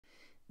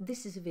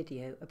This is a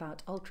video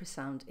about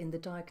ultrasound in the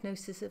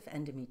diagnosis of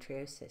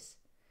endometriosis,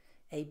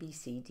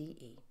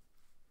 ABCDE.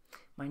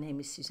 My name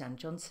is Suzanne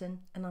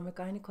Johnson and I'm a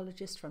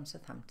gynaecologist from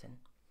Southampton.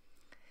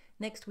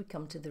 Next we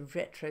come to the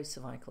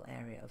retrocervical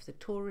area of the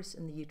Taurus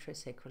and the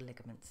uterosacral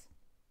ligaments.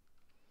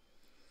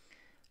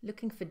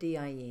 Looking for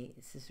DIE,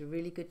 this is a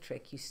really good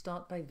trick. You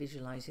start by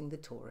visualizing the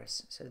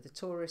Torus. So the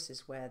Torus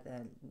is where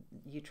the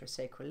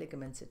uterosacral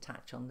ligaments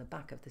attach on the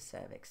back of the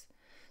cervix.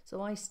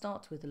 So I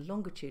start with a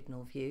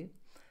longitudinal view,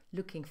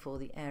 looking for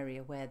the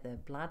area where the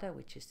bladder,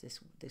 which is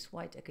this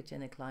white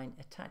echogenic line,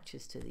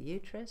 attaches to the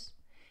uterus.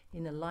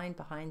 In a line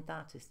behind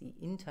that is the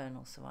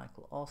internal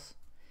cervical os,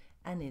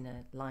 and in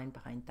a line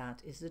behind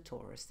that is the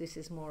Torus. This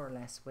is more or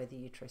less where the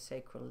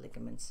uterosacral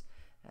ligaments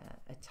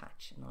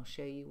attach, and I'll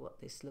show you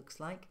what this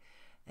looks like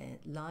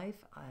live.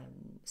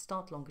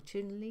 Start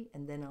longitudinally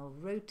and then I'll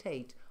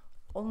rotate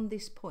on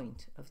this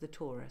point of the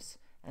Torus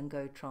and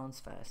go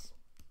transverse.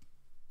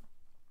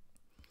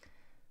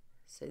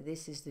 So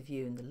this is the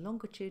view in the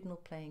longitudinal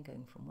plane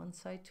going from one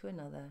side to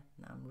another.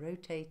 Now I'm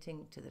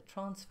rotating to the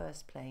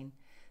transverse plane.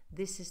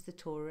 This is the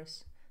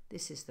Torus,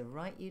 this is the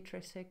right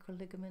uterosacral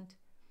ligament,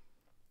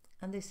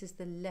 and this is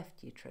the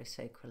left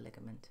uterosacral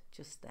ligament,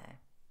 just there.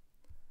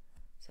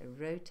 So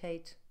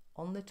rotate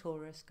on the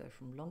Torus, go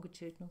from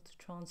longitudinal to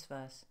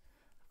transverse.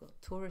 I've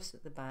got Torus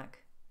at the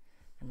back,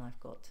 and I've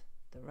got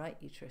the right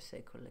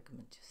uterosacral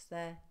ligament just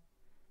there,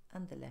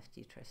 and the left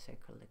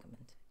uterosacral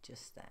ligament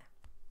just there.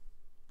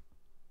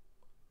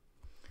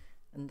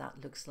 And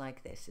that looks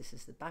like this. This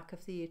is the back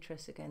of the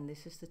uterus again.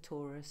 This is the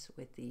Torus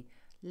with the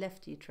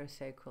left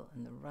uterosacral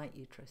and the right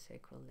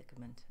uterosacral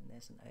ligament, and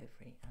there's an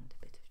ovary and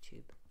a bit of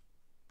tube.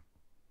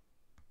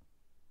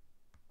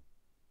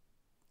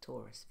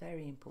 Torus,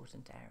 very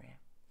important area.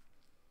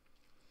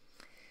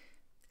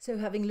 So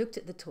having looked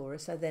at the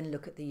Torus, I then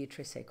look at the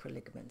uterosacral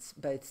ligaments,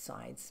 both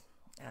sides.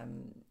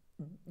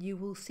 You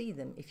will see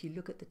them if you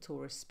look at the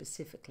Torus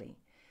specifically.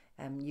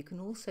 You can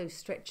also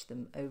stretch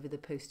them over the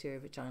posterior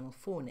vaginal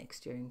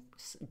fornix during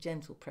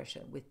gentle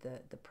pressure with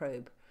the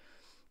probe.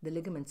 The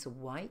ligaments are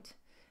white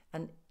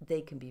and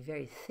they can be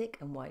very thick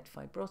and white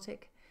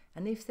fibrotic,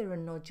 and if there are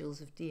nodules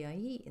of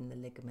DIE in the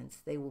ligaments,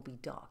 they will be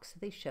dark, so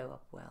they show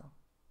up well.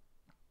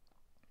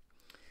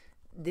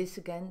 This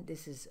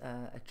is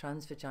a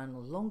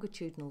transvaginal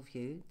longitudinal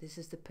view. This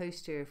is the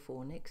posterior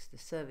fornix, the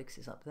cervix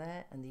is up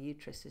there and the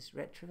uterus is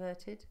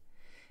retroverted.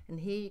 And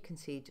here you can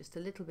see just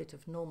a little bit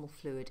of normal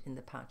fluid in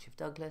the pouch of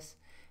Douglas.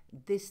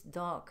 This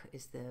dark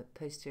is the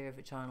posterior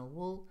vaginal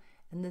wall,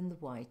 and then the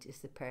white is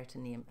the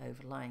peritoneum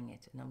overlying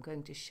it. And I'm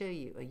going to show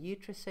you a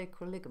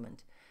uterosacral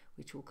ligament,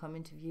 which will come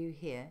into view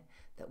here,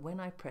 that when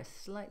I press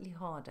slightly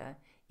harder,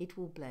 it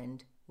will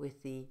blend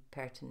with the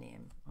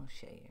peritoneum. I'll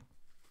show you.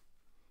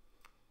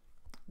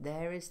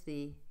 There is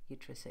the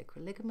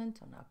uterosacral ligament.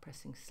 I'm now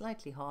pressing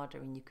slightly harder,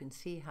 and you can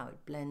see how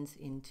it blends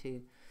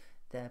into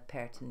the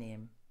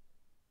peritoneum.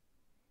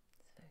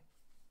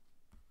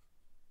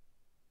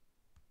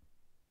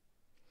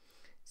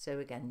 So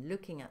again,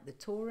 looking at the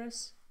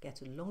Torus,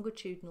 get a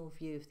longitudinal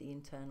view of the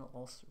internal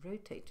os,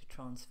 rotate to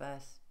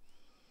transverse,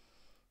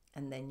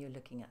 and then you're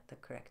looking at the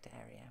correct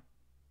area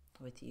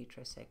with the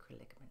uterosacral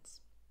ligaments.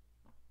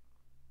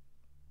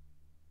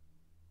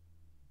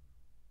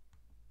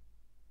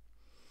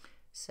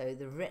 So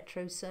the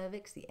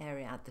retrocervix, the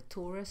area at the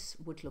Torus,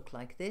 would look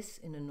like this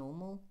in a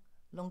normal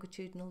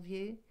longitudinal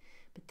view,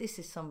 but this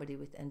is somebody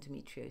with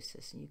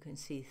endometriosis, and you can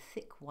see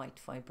thick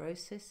white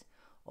fibrosis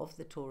of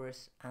the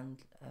Torus and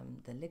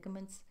the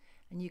ligaments,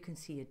 and you can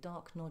see a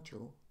dark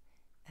nodule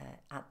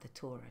at the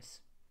Torus.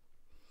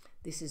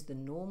 This is the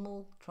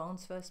normal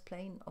transverse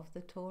plane of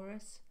the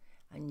Torus,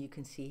 and you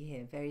can see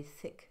here very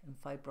thick and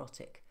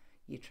fibrotic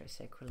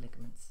uterosacral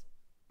ligaments.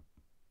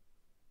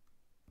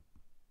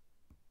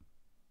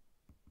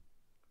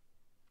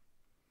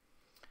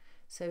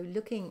 So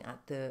looking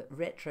at the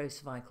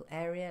retrocervical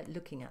area,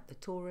 looking at the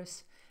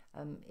Torus,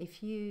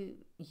 if you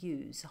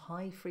use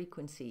high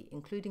frequency,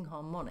 including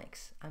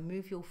harmonics, and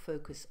move your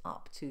focus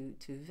up to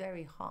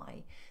very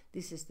high,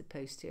 this is the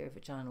posterior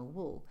vaginal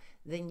wall,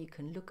 then you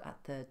can look at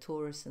the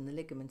Torus and the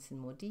ligaments in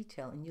more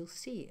detail, and you'll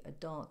see a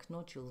dark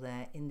nodule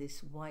there in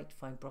this white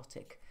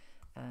fibrotic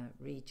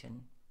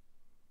region.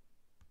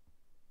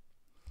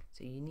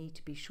 So you need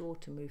to be sure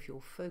to move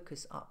your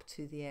focus up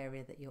to the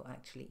area that you're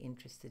actually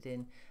interested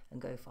in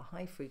and go for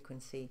high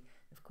frequency.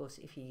 Of course,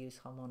 if you use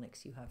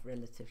harmonics, you have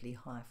relatively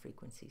higher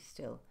frequency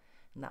still,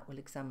 and that will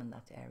examine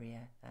that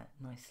area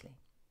nicely.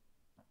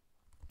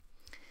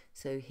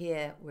 So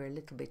here we're a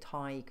little bit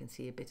high, you can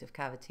see a bit of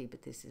cavity,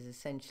 but this is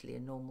essentially a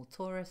normal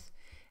Torus.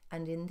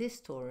 And in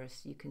this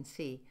Torus, you can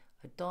see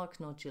a dark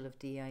nodule of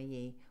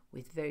DIE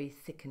with very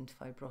thickened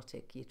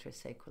fibrotic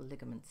uterosacral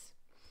ligaments.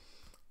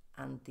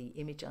 And the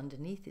image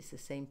underneath is the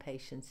same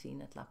patient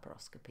seen at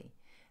laparoscopy.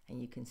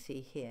 And you can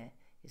see here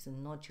is a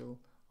nodule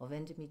of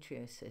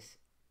endometriosis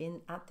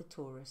at the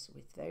Torus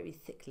with very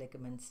thick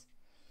ligaments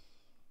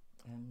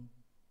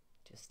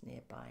just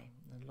nearby,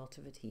 and a lot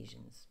of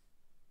adhesions.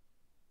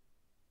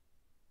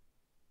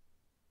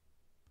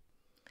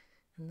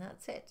 And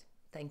that's it.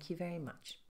 Thank you very much.